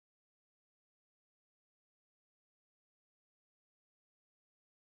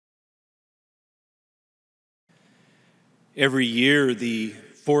every year the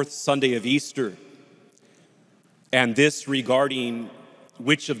fourth Sunday of Easter, and this regarding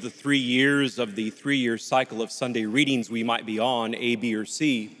which of the 3 years of the 3-year cycle of Sunday readings we might be on, A, B, or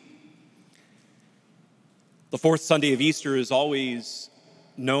C. The fourth Sunday of Easter is always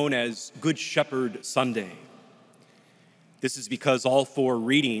known as Good Shepherd Sunday. This is because all 4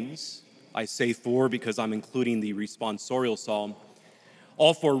 readings, I say 4 because I'm including the responsorial psalm,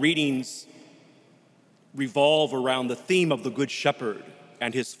 all 4 readings revolve around the theme of the Good Shepherd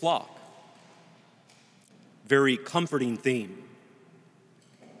and his flock. Very comforting theme.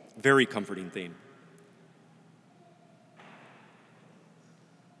 Very comforting theme.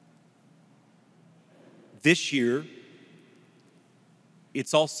 This year,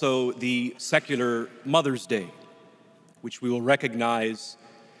 it's also the secular Mother's Day, which we will recognize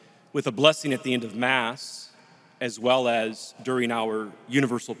with a blessing at the end of Mass, as well as during our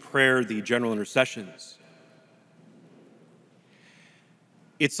universal prayer, the general intercessions.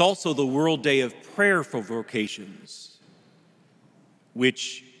 It's also the World Day of Prayer for Vocations,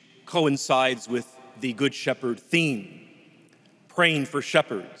 which coincides with the Good Shepherd theme, praying for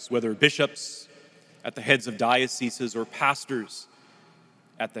shepherds, whether bishops at the heads of dioceses or pastors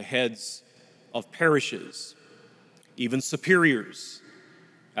at the heads of parishes, even superiors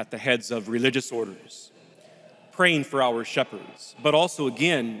at the heads of religious orders, praying for our shepherds, but also,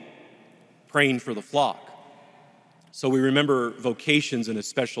 again, praying for the flock. So we remember vocations in a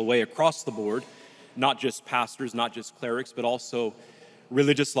special way across the board, not just pastors, not just clerics, but also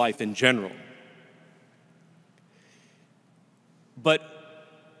religious life in general. But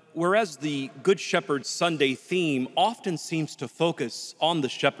whereas the Good Shepherd Sunday theme often seems to focus on the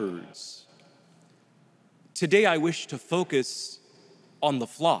shepherds, today I wish to focus on the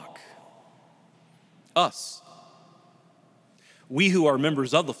flock, us, we who are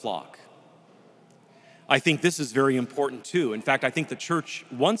members of the flock. I think this is very important too. In fact, I think the church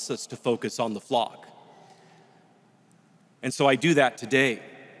wants us to focus on the flock. And so I do that today.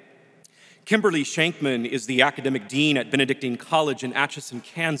 Kimberly Shankman is the academic dean at Benedictine College in Atchison,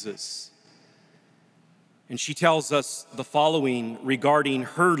 Kansas. And she tells us the following regarding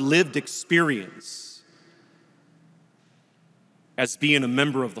her lived experience as being a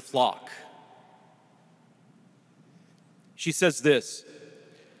member of the flock. She says this: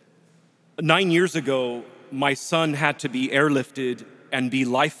 9 years ago, my son had to be airlifted and be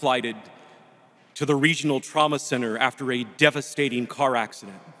life-flighted to the regional trauma center after a devastating car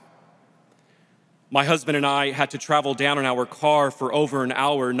accident. My husband and I had to travel down in our car for over an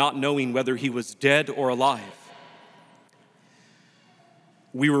hour, not knowing whether he was dead or alive.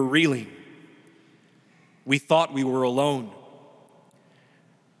 We were reeling. We thought we were alone,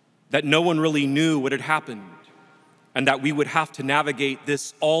 that no one really knew what had happened, and that we would have to navigate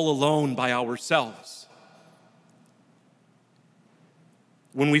this all alone by ourselves.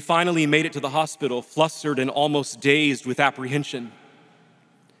 When we finally made it to the hospital, flustered and almost dazed with apprehension,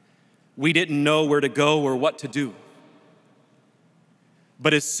 we didn't know where to go or what to do.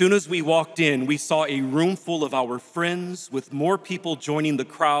 But as soon as we walked in, we saw a room full of our friends, with more people joining the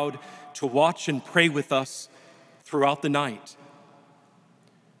crowd to watch and pray with us throughout the night.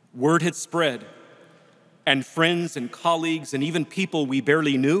 Word had spread, and friends and colleagues and even people we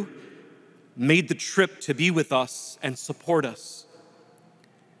barely knew made the trip to be with us and support us.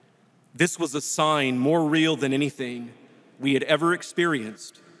 This was a sign more real than anything we had ever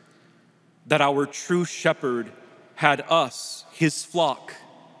experienced, that our true shepherd had us, his flock,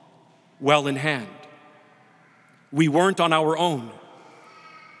 well in hand. We weren't on our own.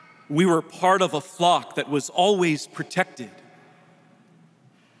 We were part of a flock that was always protected.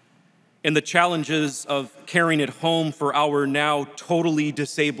 In the challenges of caring at home for our now totally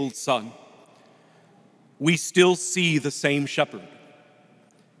disabled son, we still see the same shepherd.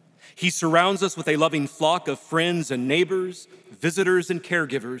 He surrounds us with a loving flock of friends and neighbors, visitors and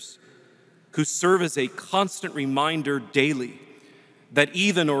caregivers, who serve as a constant reminder daily that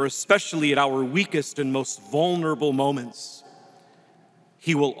even or especially at our weakest and most vulnerable moments,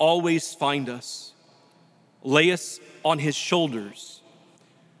 he will always find us, lay us on his shoulders,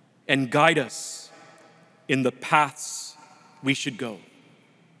 and guide us in the paths we should go.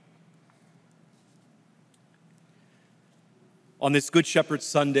 On this Good Shepherd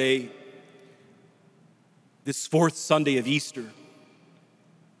Sunday, this fourth Sunday of Easter,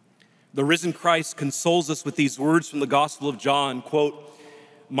 the risen Christ consoles us with these words from the Gospel of John, quote,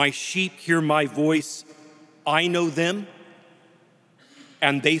 "My sheep hear my voice, I know them,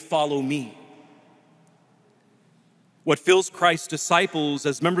 and they follow me." What fills Christ's disciples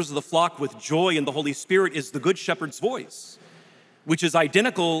as members of the flock with joy in the Holy Spirit is the Good Shepherd's voice, which is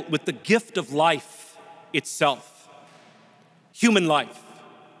identical with the gift of life itself. human life,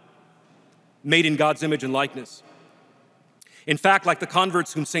 made in God's image and likeness. In fact, like the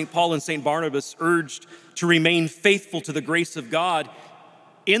converts whom St. Paul and St. Barnabas urged to remain faithful to the grace of God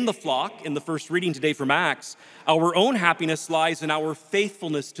in the flock, in the first reading today from Acts, our own happiness lies in our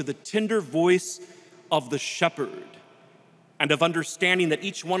faithfulness to the tender voice of the shepherd and of understanding that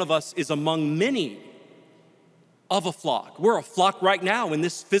each one of us is among many of a flock. We're a flock right now in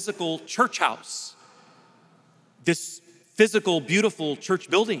this physical church house, this physical, beautiful church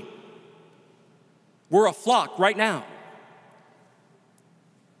building. We're a flock right now.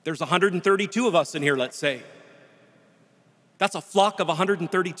 There's 132 of us in here, let's say. That's a flock of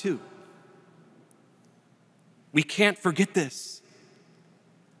 132. We can't forget this.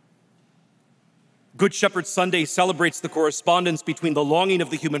 Good Shepherd Sunday celebrates the correspondence between the longing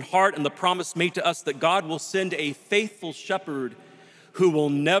of the human heart and the promise made to us that God will send a faithful shepherd who will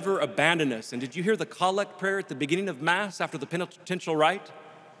never abandon us. And did you hear the collect prayer at the beginning of Mass after the penitential rite?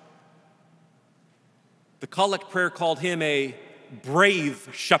 The collect prayer called him a brave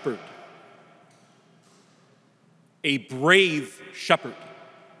shepherd. A brave shepherd.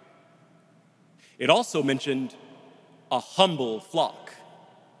 It also mentioned a humble flock.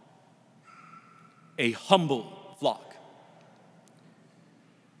 A humble flock.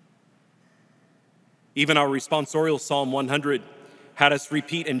 Even our responsorial Psalm 100 had us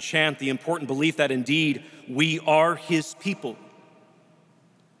repeat and chant the important belief that indeed we are his people,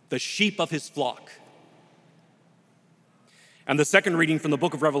 the sheep of his flock. And the second reading from the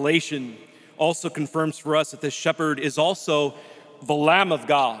book of Revelation also confirms for us that this shepherd is also the Lamb of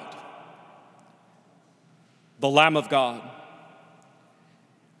God. The Lamb of God,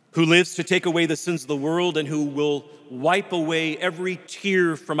 who lives to take away the sins of the world and who will wipe away every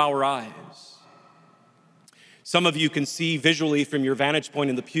tear from our eyes. Some of you can see visually from your vantage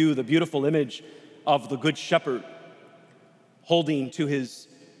point in the pew the beautiful image of the Good Shepherd holding to his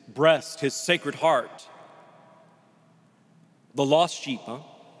breast his sacred heart. The lost sheep, huh?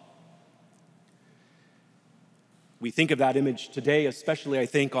 We think of that image today, especially, I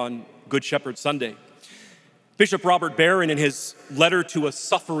think, on Good Shepherd Sunday. Bishop Robert Barron, in his letter to a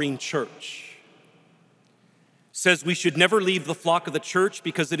suffering church, says we should never leave the flock of the church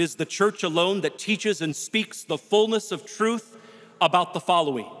because it is the church alone that teaches and speaks the fullness of truth about the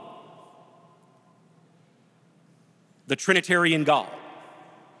following: the Trinitarian God,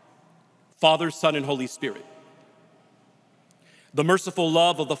 Father, Son, and Holy Spirit; the merciful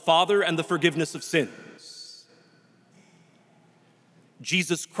love of the Father and the forgiveness of sins;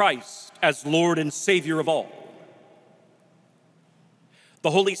 Jesus Christ as Lord and Savior of all;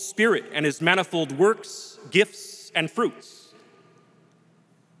 the Holy Spirit and his manifold works, gifts, and fruits;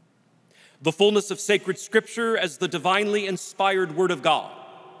 the fullness of sacred Scripture as the divinely inspired Word of God;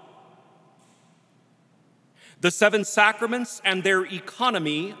 the seven sacraments and their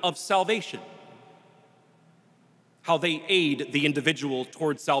economy of salvation, how they aid the individual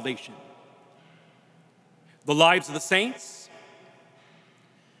towards salvation; the lives of the saints,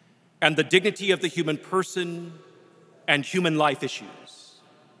 and the dignity of the human person and human life issues.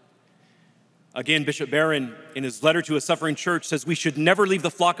 Again, Bishop Barron, in his letter to a suffering church, says we should never leave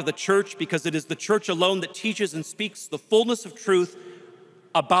the flock of the church because it is the church alone that teaches and speaks the fullness of truth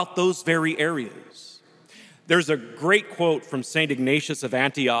about those very areas. There's a great quote from St. Ignatius of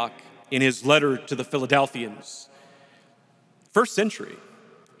Antioch in his letter to the Philadelphians. First century.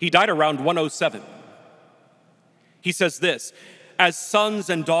 He died around 107. He says this: as sons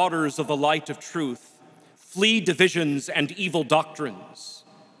and daughters of the light of truth, flee divisions and evil doctrines.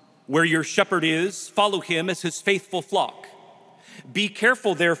 Where your shepherd is, follow him as his faithful flock. Be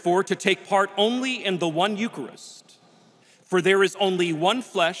careful, therefore, to take part only in the one Eucharist. For there is only one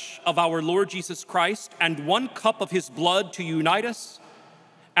flesh of our Lord Jesus Christ, and one cup of his blood to unite us,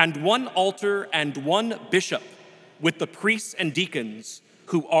 and one altar and one bishop, with the priests and deacons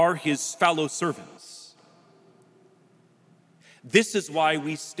who are his fellow servants. This is why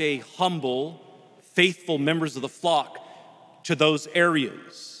we stay humble, faithful members of the flock to those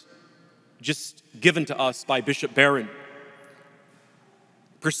areas just given to us by Bishop Barron.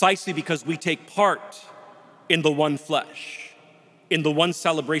 Precisely because we take part in the one flesh, in the one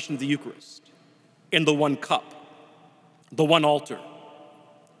celebration of the Eucharist, in the one cup, the one altar,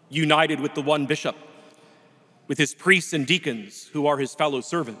 united with the one bishop, with his priests and deacons who are his fellow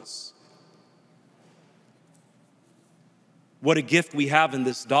servants. What a gift we have in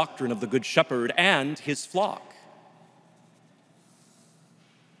this doctrine of the Good Shepherd and his flock.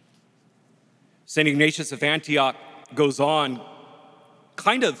 St. Ignatius of Antioch goes on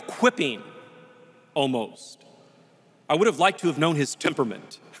kind of quipping almost. I would have liked to have known his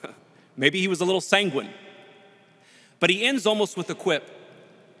temperament. Maybe he was a little sanguine. But he ends almost with a quip.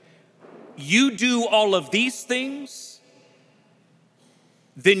 You do all of these things,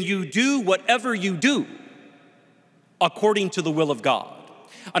 then you do whatever you do according to the will of God.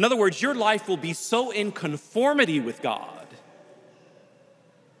 In other words, your life will be so in conformity with God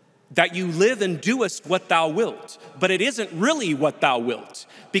that you live and doest what thou wilt. But it isn't really what thou wilt,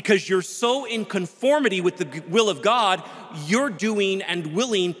 because you're so in conformity with the will of God, you're doing and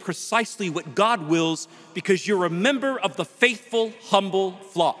willing precisely what God wills, because you're a member of the faithful, humble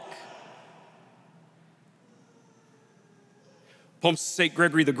flock. Pope St.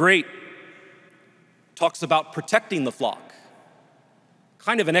 Gregory the Great talks about protecting the flock,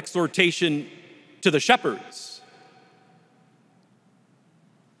 kind of an exhortation to the shepherds.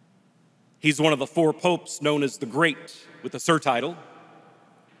 He's one of the four popes known as the Great, with a surtitle,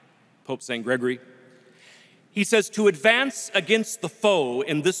 Pope St. Gregory. He says, to advance against the foe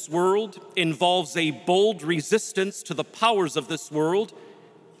in this world involves a bold resistance to the powers of this world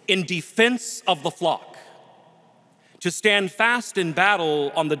in defense of the flock. To stand fast in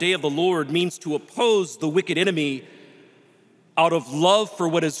battle on the day of the Lord means to oppose the wicked enemy out of love for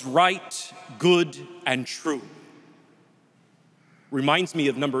what is right, good, and true. Reminds me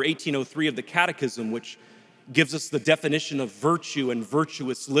of number 1803 of the Catechism, which gives us the definition of virtue and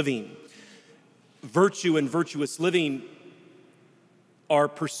virtuous living. Virtue and virtuous living are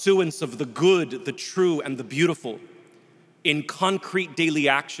pursuance of the good, the true, and the beautiful in concrete daily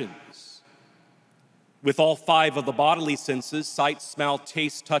actions with all five of the bodily senses, sight, smell,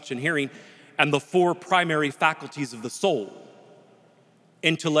 taste, touch, and hearing, and the four primary faculties of the soul,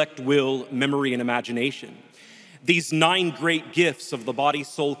 intellect, will, memory, and imagination. These 9 great gifts of the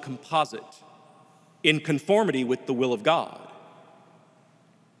body-soul composite in conformity with the will of God.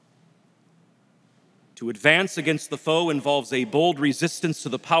 To advance against the foe involves a bold resistance to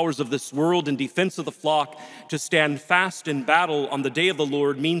the powers of this world in defense of the flock. To stand fast in battle on the day of the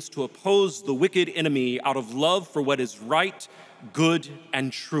Lord means to oppose the wicked enemy out of love for what is right, good,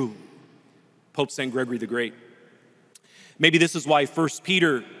 and true. Pope St. Gregory the Great. Maybe this is why 1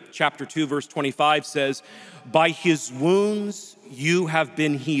 Peter chapter 2, verse 25 says, by his wounds you have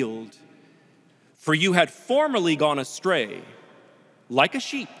been healed, for you had formerly gone astray like a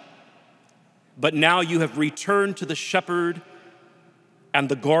sheep, but now you have returned to the shepherd and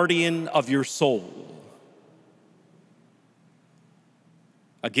the guardian of your soul.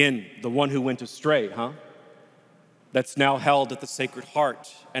 Again, the one who went astray, that's now held at the Sacred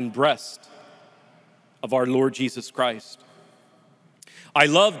Heart and breast of our Lord Jesus Christ. I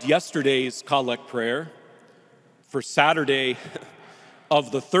loved yesterday's collect prayer for Saturday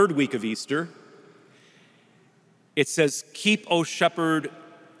of the 3rd week of Easter. It says, keep, O shepherd,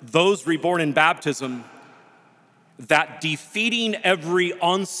 those reborn in baptism, that defeating every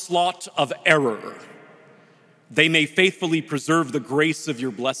onslaught of error, they may faithfully preserve the grace of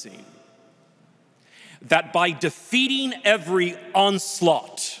your blessing. That by defeating every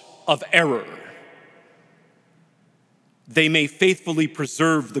onslaught of error, they may faithfully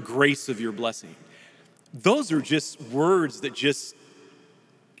preserve the grace of your blessing. Those are just words that just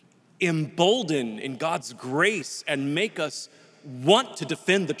embolden in God's grace and make us want to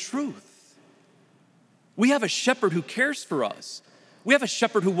defend the truth. We have a shepherd who cares for us. We have a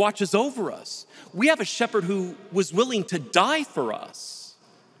shepherd who watches over us. We have a shepherd who was willing to die for us.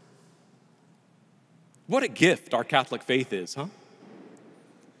 What a gift our Catholic faith is,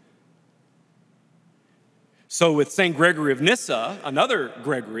 So with St. Gregory of Nyssa, another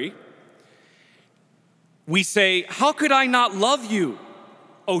Gregory, we say, how could I not love you,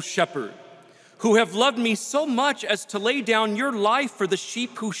 O shepherd, who have loved me so much as to lay down your life for the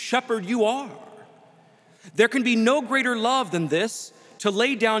sheep whose shepherd you are? There can be no greater love than this, to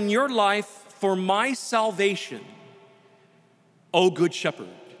lay down your life for my salvation, O good shepherd.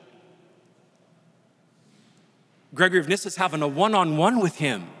 Gregory of Nyssa is having a one-on-one with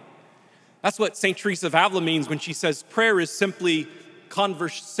him. That's what St. Teresa of Avila means when she says prayer is simply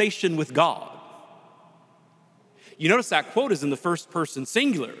conversation with God. You notice that quote is in the first person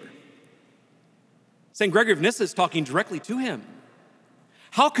singular. St. Gregory of Nyssa is talking directly to him.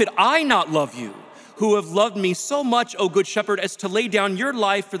 How could I not love you, who have loved me so much, O good shepherd, as to lay down your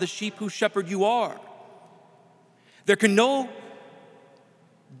life for the sheep whose shepherd you are? There can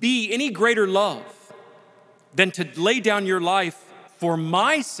be any greater love than to lay down your life for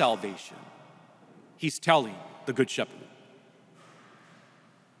my salvation, he's telling the good shepherd.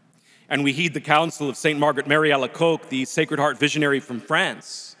 And we heed the counsel of St. Margaret Mary Alacoque, the Sacred Heart visionary from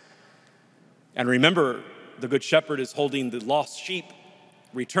France. And remember, the good shepherd is holding the lost sheep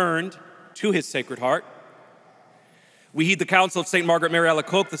returned to his Sacred Heart. We heed the counsel of St. Margaret Mary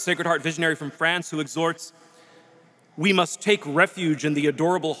Alacoque, the Sacred Heart visionary from France, who exhorts, we must take refuge in the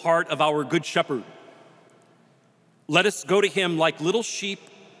adorable heart of our Good Shepherd. Let us go to him like little sheep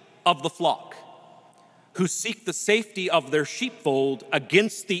of the flock, who seek the safety of their sheepfold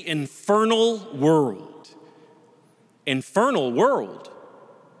against the infernal world. Infernal world?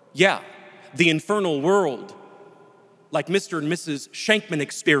 Yeah, the infernal world, like Mr. and Mrs. Shankman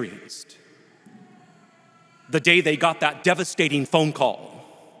experienced the day they got that devastating phone call.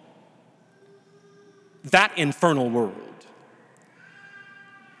 That infernal world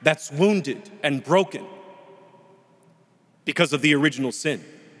that's wounded and broken because of the original sin.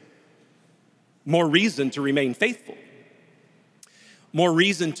 More reason to remain faithful. More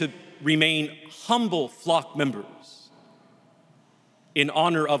reason to remain humble flock members in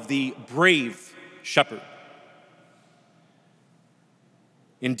honor of the brave shepherd.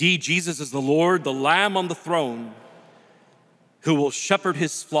 Indeed, Jesus is the Lord, the Lamb on the throne, who will shepherd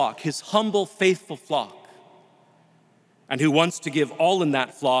his flock, his humble, faithful flock, and who wants to give all in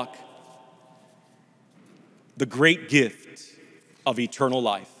that flock the great gift of eternal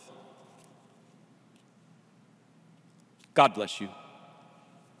life. God bless you.